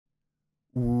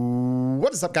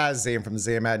What is up, guys? Zam from the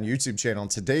Zam Madden YouTube channel. In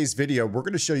today's video, we're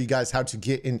going to show you guys how to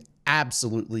get an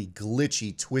absolutely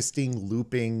glitchy, twisting,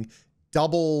 looping,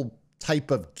 double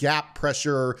type of gap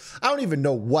pressure. I don't even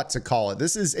know what to call it.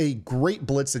 This is a great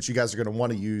blitz that you guys are going to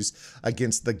want to use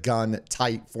against the gun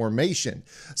tight formation.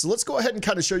 So let's go ahead and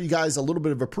kind of show you guys a little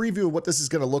bit of a preview of what this is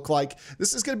going to look like.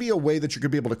 This is going to be a way that you're going to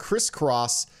be able to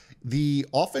crisscross the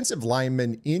offensive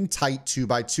linemen in tight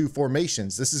 2x2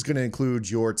 formations. This is going to include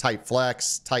your tight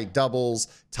flex, tight doubles,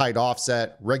 tight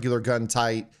offset, regular gun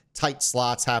tight, tight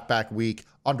slots, halfback weak,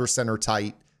 under center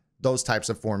tight, those types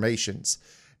of formations.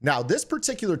 Now, this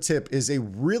particular tip is a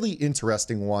really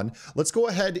interesting one. Let's go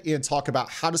ahead and talk about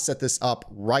how to set this up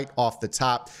right off the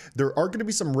top. There are going to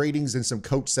be some ratings and some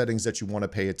coach settings that you want to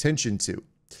pay attention to.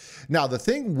 Now, the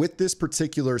thing with this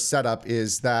particular setup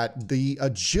is that the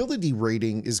agility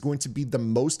rating is going to be the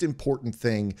most important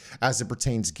thing as it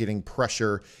pertains to getting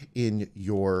pressure in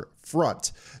your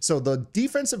front. So the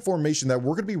defensive formation that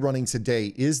we're going to be running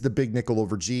today is the big nickel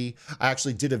over G. I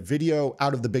actually did a video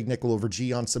out of the big nickel over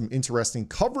G on some interesting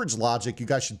coverage logic. You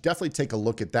guys should definitely take a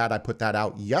look at that. I put that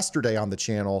out yesterday on the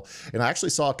channel, and I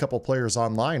actually saw a couple players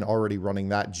online already running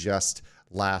that just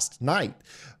last night.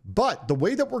 But the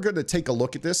way that we're going to take a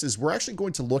look at this is we're actually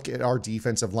going to look at our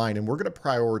defensive line, and we're going to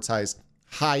prioritize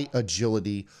high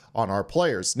agility on our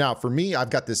players. Now, for me, I've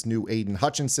got this new Aiden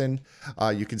Hutchinson.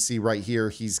 You can see right here,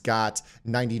 he's got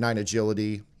 99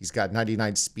 agility. He's got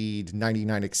 99 speed,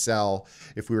 99 excel.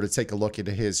 If we were to take a look at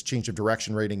his change of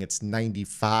direction rating, it's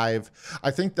 95.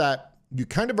 I think that you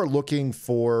kind of are looking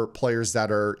for players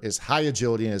that are as high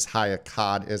agility and as high a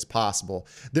COD as possible.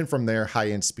 Then from there,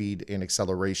 high end speed and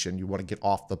acceleration. You want to get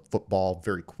off the football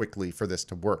very quickly for this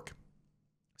to work.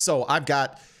 So I've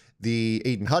got the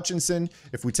Aiden Hutchinson.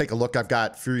 If we take a look, I've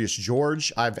got Furious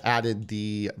George. I've added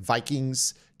the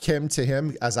Vikings Kim to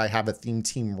him as I have a theme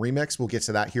team remix. We'll get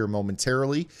to that here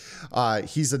momentarily.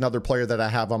 He's another player that I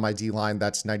have on my D-line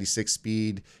that's 96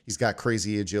 speed. He's got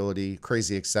crazy agility,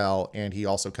 crazy excel, and he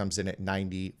also comes in at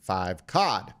 95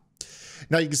 COD.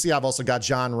 Now you can see I've also got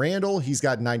John Randall. He's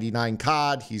got 99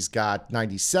 COD. He's got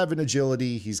 97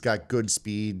 agility. He's got good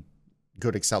speed,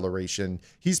 good acceleration.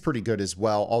 He's pretty good as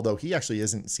well, although he actually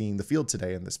isn't seeing the field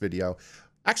today in this video.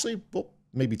 Actually, we'll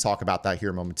maybe talk about that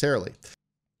here momentarily.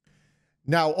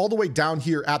 Now, all the way down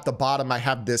here at the bottom, I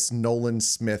have this Nolan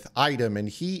Smith item, and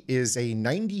he is a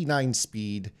 99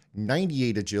 speed,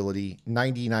 98 agility,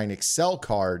 99 excel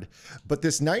card. But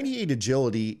this 98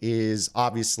 agility is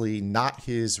obviously not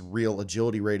his real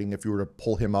agility rating if you were to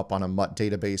pull him up on a MUT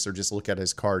database or just look at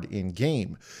his card in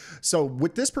game. So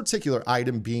with this particular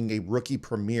item being a rookie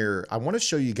premier, I want to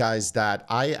show you guys that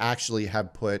I actually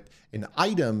have put an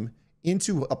item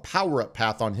into a power-up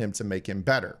path on him to make him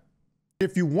better.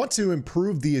 If you want to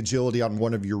improve the agility on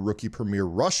one of your rookie premier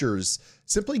rushers,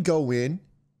 simply go in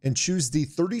and choose the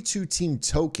 32 team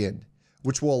token,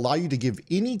 which will allow you to give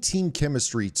any team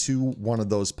chemistry to one of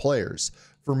those players.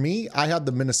 For me, I have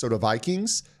the Minnesota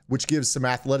Vikings, which gives some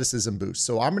athleticism boost.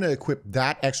 So I'm going to equip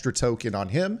that extra token on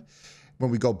him.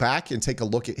 When we go back and take a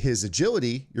look at his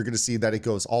agility, you're going to see that it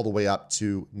goes all the way up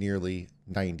to nearly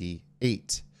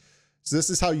 98. So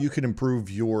this is how you can improve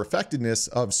your effectiveness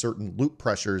of certain loop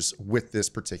pressures with this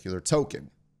particular token.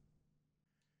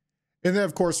 And then,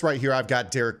 of course, right here, I've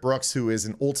got Derek Brooks, who is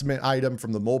an ultimate item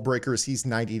from the Mold Breakers. He's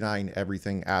 99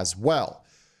 everything as well.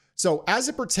 So as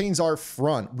it pertains our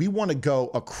front, we want to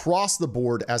go across the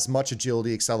board as much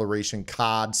agility, acceleration,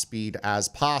 COD, speed as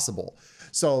possible.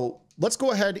 So let's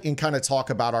go ahead and kind of talk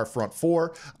about our front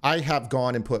four. I have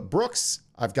gone and put Brooks,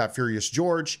 I've got Furious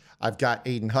George, I've got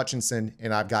Aiden Hutchinson,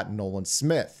 and I've got Nolan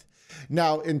Smith.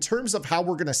 Now, in terms of how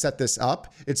we're going to set this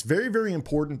up, it's very, very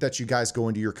important that you guys go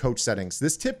into your coach settings.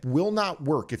 This tip will not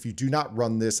work if you do not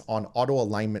run this on auto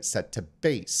alignment set to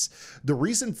base. The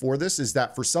reason for this is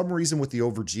that for some reason with the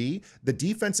over G, the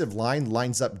defensive line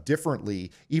lines up differently,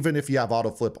 even if you have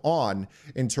auto flip on,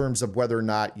 in terms of whether or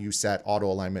not you set auto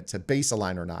alignment to base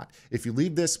align or not. If you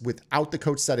leave this without the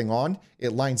coach setting on,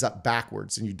 it lines up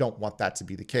backwards, and you don't want that to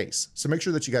be the case. So make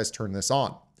sure that you guys turn this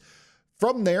on.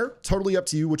 From there, totally up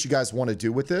to you what you guys want to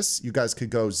do with this. You guys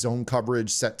could go zone coverage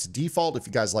set to default if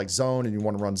you guys like zone and you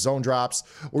want to run zone drops,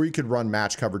 or you could run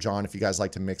match coverage on if you guys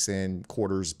like to mix in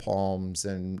quarters, palms,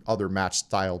 and other match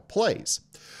style plays.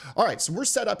 All right, so we're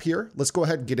set up here. Let's go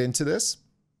ahead and get into this.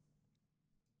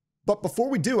 But before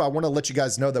we do, I want to let you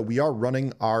guys know that we are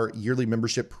running our yearly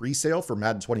membership pre-sale for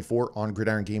Madden 24 on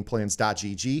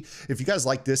gridirongameplans.gg. If you guys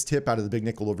like this tip out of the big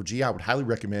nickel over G, I would highly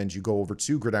recommend you go over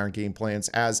to Gridiron Game Plans,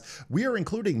 as we are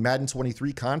including Madden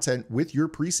 23 content with your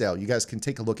pre-sale. You guys can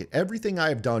take a look at everything I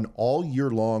have done all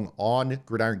year long on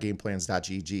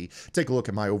gridirongameplans.gg. Take a look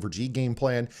at my over G game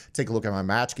plan, take a look at my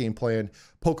match game plan,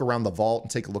 poke around the vault and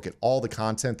take a look at all the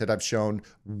content that I've shown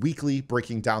weekly,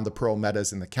 breaking down the pro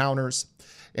metas and the counters.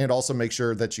 And also make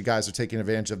sure that you guys are taking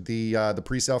advantage of the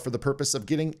pre-sale for the purpose of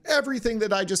getting everything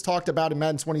that I just talked about in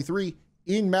Madden 23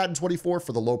 in Madden 24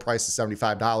 for the low price of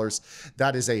 $75.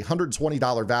 That is a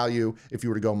 $120 value if you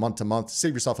were to go month to month.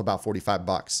 Save yourself about 45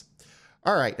 bucks.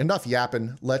 All right, enough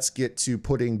yapping. Let's get to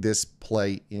putting this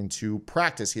play into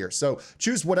practice here. So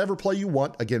choose whatever play you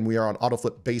want. Again, we are on auto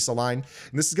flip base align,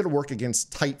 and this is going to work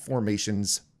against tight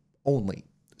formations only.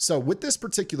 So with this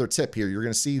particular tip here, you're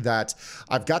going to see that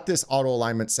I've got this auto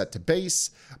alignment set to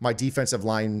base. My defensive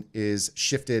line is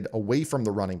shifted away from the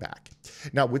running back.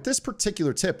 Now with this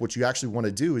particular tip, what you actually want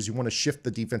to do is you want to shift the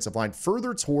defensive line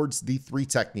further towards the 3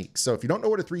 technique. So if you don't know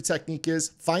what a 3 technique is,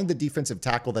 find the defensive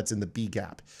tackle that's in the B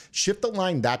gap. Shift the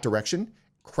line that direction,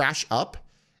 crash up,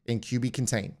 and QB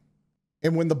contain.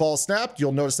 And when the ball snapped,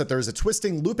 you'll notice that there's a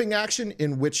twisting looping action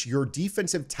in which your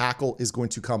defensive tackle is going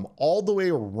to come all the way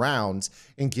around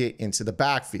and get into the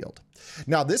backfield.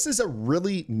 Now, this is a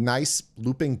really nice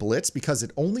looping blitz because it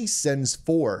only sends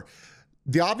 4.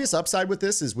 The obvious upside with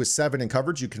this is with 7 in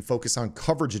coverage, you can focus on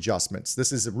coverage adjustments.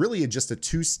 This is really just a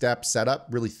 2-step setup,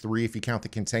 really 3 if you count the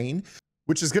contain,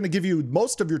 which is going to give you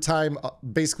most of your time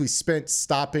basically spent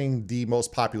stopping the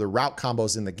most popular route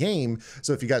combos in the game.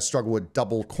 So if you guys struggle with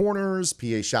double corners,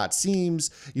 PA shot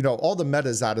seams, you know, all the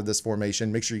metas out of this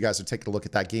formation, make sure you guys are taking a look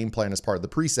at that game plan as part of the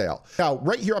pre-sale. Now,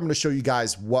 right here, I'm going to show you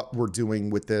guys what we're doing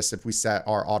with this if we set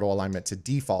our auto alignment to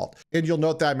default. And you'll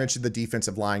note that I mentioned the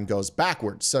defensive line goes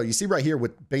backwards. So you see right here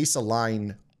with base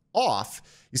align off,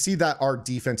 you see that our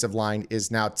defensive line is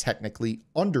now technically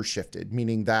undershifted,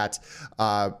 meaning that,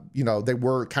 you know, they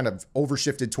were kind of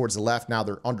overshifted towards the left. Now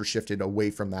they're undershifted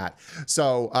away from that.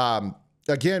 So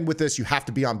again, with this, you have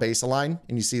to be on base align,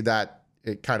 and you see that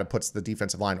it kind of puts the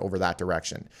defensive line over that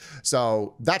direction.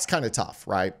 So that's kind of tough,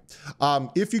 right?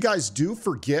 If you guys do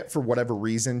forget for whatever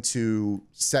reason to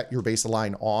set your base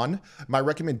align on, my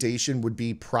recommendation would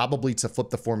be probably to flip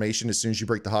the formation as soon as you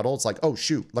break the huddle. It's like, oh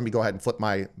shoot, let me go ahead and flip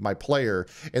my player,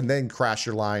 and then crash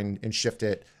your line and shift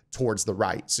it towards the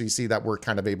right. So you see that we're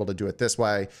kind of able to do it this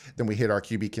way. Then we hit our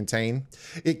QB contain.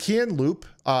 It can loop.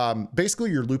 Basically,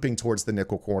 you're looping towards the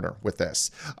nickel corner with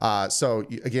this. So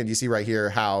again, you see right here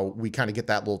how we kind of get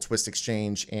that little twist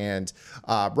exchange, and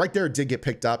right there it did get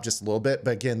picked up just a little bit.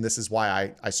 But again, this is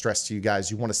why I stress to you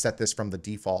guys, you want to set this from the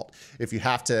default. If you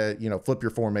have to, you know, flip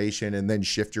your formation and then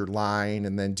shift your line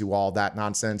and then do all that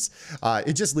nonsense,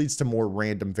 it just leads to more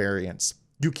random variance.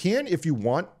 You can, if you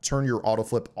want, turn your auto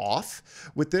flip off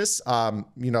with this.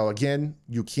 You know, again,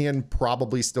 you can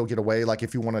probably still get away. Like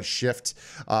if you want to shift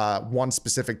one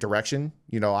specific direction,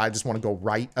 you know, I just want to go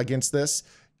right against this.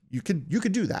 You could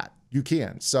do that. You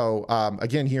can. So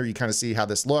again, here you kind of see how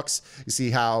this looks. You see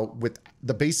how with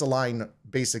the base align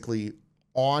basically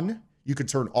on, you could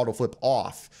turn auto flip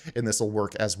off, and this will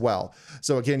work as well.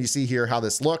 So again, you see here how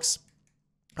this looks.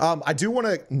 I do want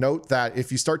to note that if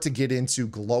you start to get into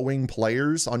glowing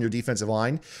players on your defensive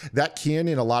line, that can,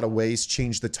 in a lot of ways,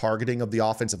 change the targeting of the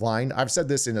offensive line. I've said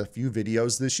this in a few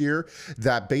videos this year,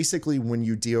 that basically when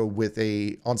you deal with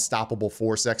a unstoppable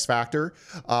force X factor,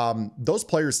 those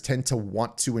players tend to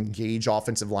want to engage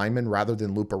offensive linemen rather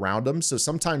than loop around them. So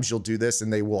sometimes you'll do this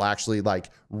and they will actually like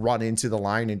run into the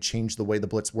line and change the way the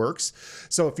blitz works.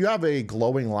 So if you have a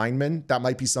glowing lineman, that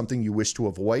might be something you wish to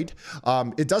avoid.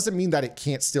 It doesn't mean that it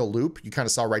can't still loop. You kind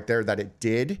of saw right there that it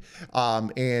did.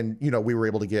 And, you know, we were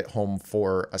able to get home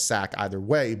for a sack either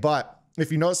way. But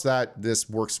if you notice that this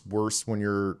works worse when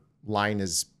your line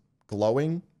is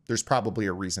glowing, there's probably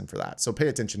a reason for that. So pay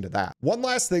attention to that. One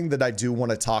last thing that I do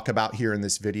want to talk about here in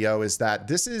this video is that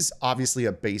this is obviously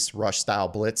a base rush style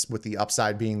blitz, with the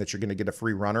upside being that you're going to get a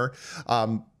free runner.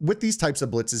 With these types of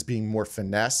blitzes being more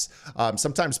finesse,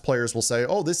 sometimes players will say,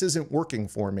 oh, this isn't working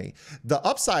for me. The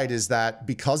upside is that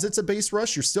because it's a base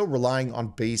rush, you're still relying on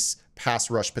base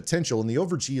pass rush potential, and the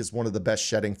over G is one of the best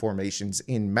shedding formations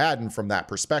in Madden from that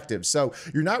perspective. So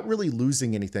you're not really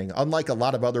losing anything, unlike a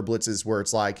lot of other blitzes where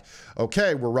it's like,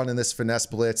 okay, we're running this finesse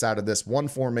blitz out of this one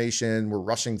formation, we're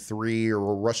rushing 3 or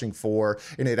we're rushing 4,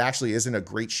 and it actually isn't a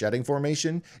great shedding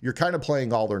formation. You're kind of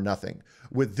playing all or nothing.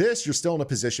 With this, you're still in a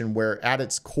position where at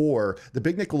its core, the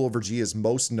big nickel over G is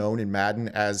most known in Madden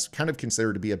as kind of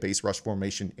considered to be a base rush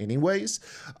formation anyways.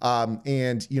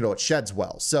 And, you know, it sheds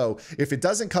well. So if it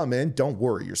doesn't come in, don't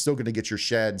worry. You're still going to get your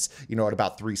sheds, you know, at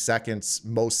about 3 seconds,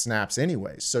 most snaps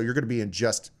anyways. So you're going to be in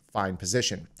just fine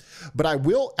position. But I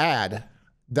will add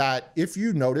that if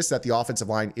you notice that the offensive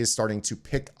line is starting to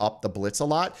pick up the blitz a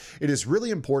lot, it is really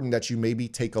important that you maybe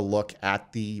take a look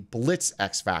at the blitz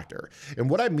X factor. And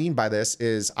what I mean by this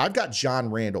is I've got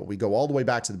John Randall. We go all the way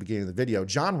back to the beginning of the video.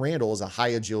 John Randall is a high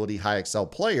agility, high excel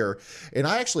player, and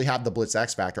I actually have the blitz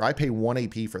X factor. I pay 1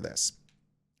 AP for this.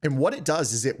 And what it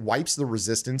does is it wipes the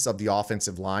resistance of the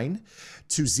offensive line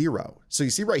to 0. So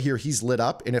you see right here, he's lit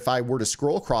up. And if I were to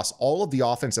scroll across all of the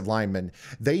offensive linemen,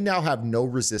 they now have no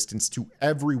resistance to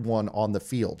everyone on the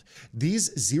field.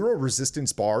 These 0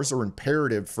 resistance bars are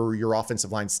imperative for your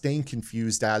offensive line staying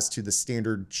confused as to the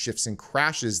standard shifts and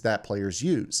crashes that players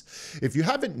use. If you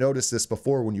haven't noticed this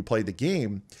before when you play the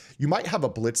game, you might have a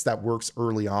blitz that works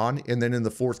early on, and then in the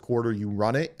 4th quarter, you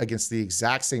run it against the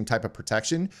exact same type of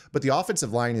protection, but the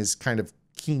offensive line is kind of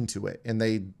keen to it and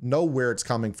they know where it's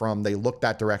coming from. They look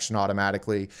that direction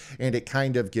automatically and it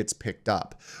kind of gets picked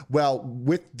up. Well,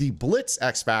 with the blitz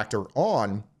X factor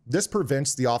on, this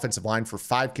prevents the offensive line for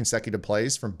 5 consecutive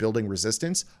plays from building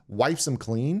resistance, wipes them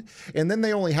clean, and then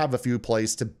they only have a few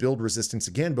plays to build resistance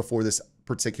again before this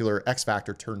particular X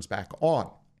factor turns back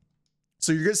on.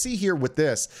 So you're going to see here with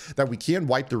this that we can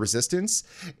wipe the resistance.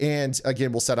 And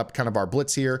again, we'll set up kind of our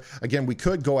blitz here. Again, we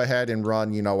could go ahead and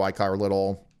run, you know, like our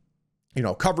little, you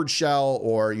know, coverage shell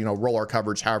or, you know, roll our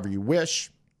coverage however you wish.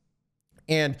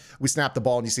 And we snap the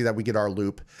ball and you see that we get our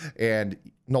loop, and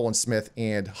Nolan Smith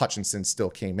and Hutchinson still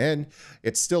came in.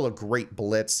 It's still a great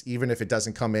blitz. Even if it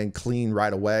doesn't come in clean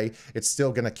right away, it's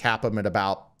still going to cap them at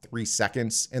about 3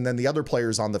 seconds. And then the other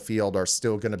players on the field are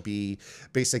still going to be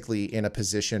basically in a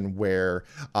position where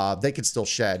they can still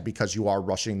shed because you are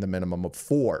rushing the minimum of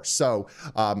 4. So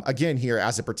again, here,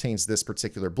 as it pertains to this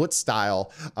particular blitz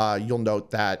style, you'll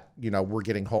note that, you know, we're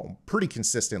getting home pretty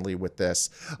consistently with this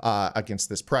against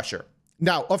this pressure.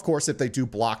 Now, of course, if they do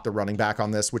block the running back on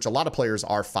this, which a lot of players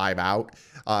are 5 out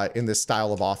in this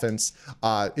style of offense,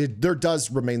 there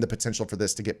does remain the potential for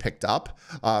this to get picked up.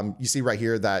 You see right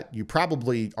here that you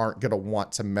probably aren't going to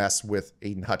want to mess with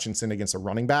Aiden Hutchinson against a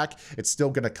running back. It's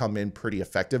still going to come in pretty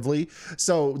effectively.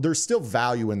 So there's still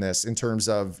value in this in terms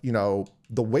of, you know,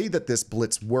 the way that this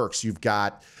blitz works. You've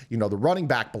got, you know, the running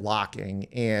back blocking,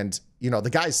 and you know,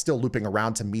 the guy's still looping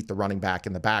around to meet the running back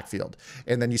in the backfield.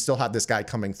 And then you still have this guy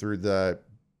coming through the,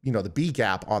 you know, the B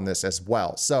gap on this as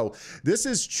well. So this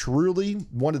is truly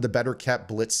one of the better kept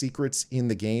blitz secrets in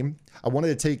the game. I wanted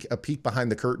to take a peek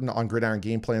behind the curtain on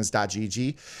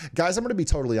gridirongameplans.gg. Guys, I'm going to be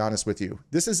totally honest with you.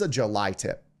 This is a July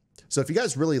tip. So if you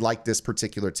guys really like this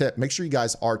particular tip, make sure you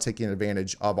guys are taking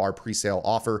advantage of our pre-sale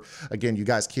offer. Again, you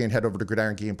guys can head over to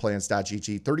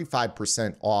gridirongameplans.gg,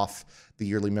 35% off the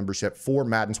yearly membership for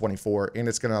Madden 24, and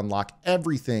it's going to unlock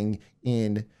everything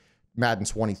in Madden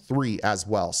 23 as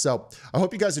well. So I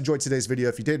hope you guys enjoyed today's video.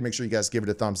 If you did, make sure you guys give it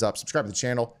a thumbs up, subscribe to the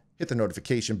channel, hit the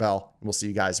notification bell, and we'll see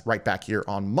you guys right back here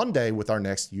on Monday with our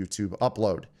next YouTube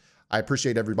upload. I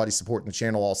appreciate everybody supporting the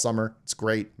channel all summer. It's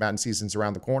great. Madden season's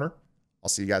around the corner. I'll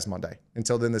see you guys Monday.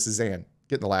 Until then, this is Zan.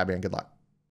 Get in the lab and good luck.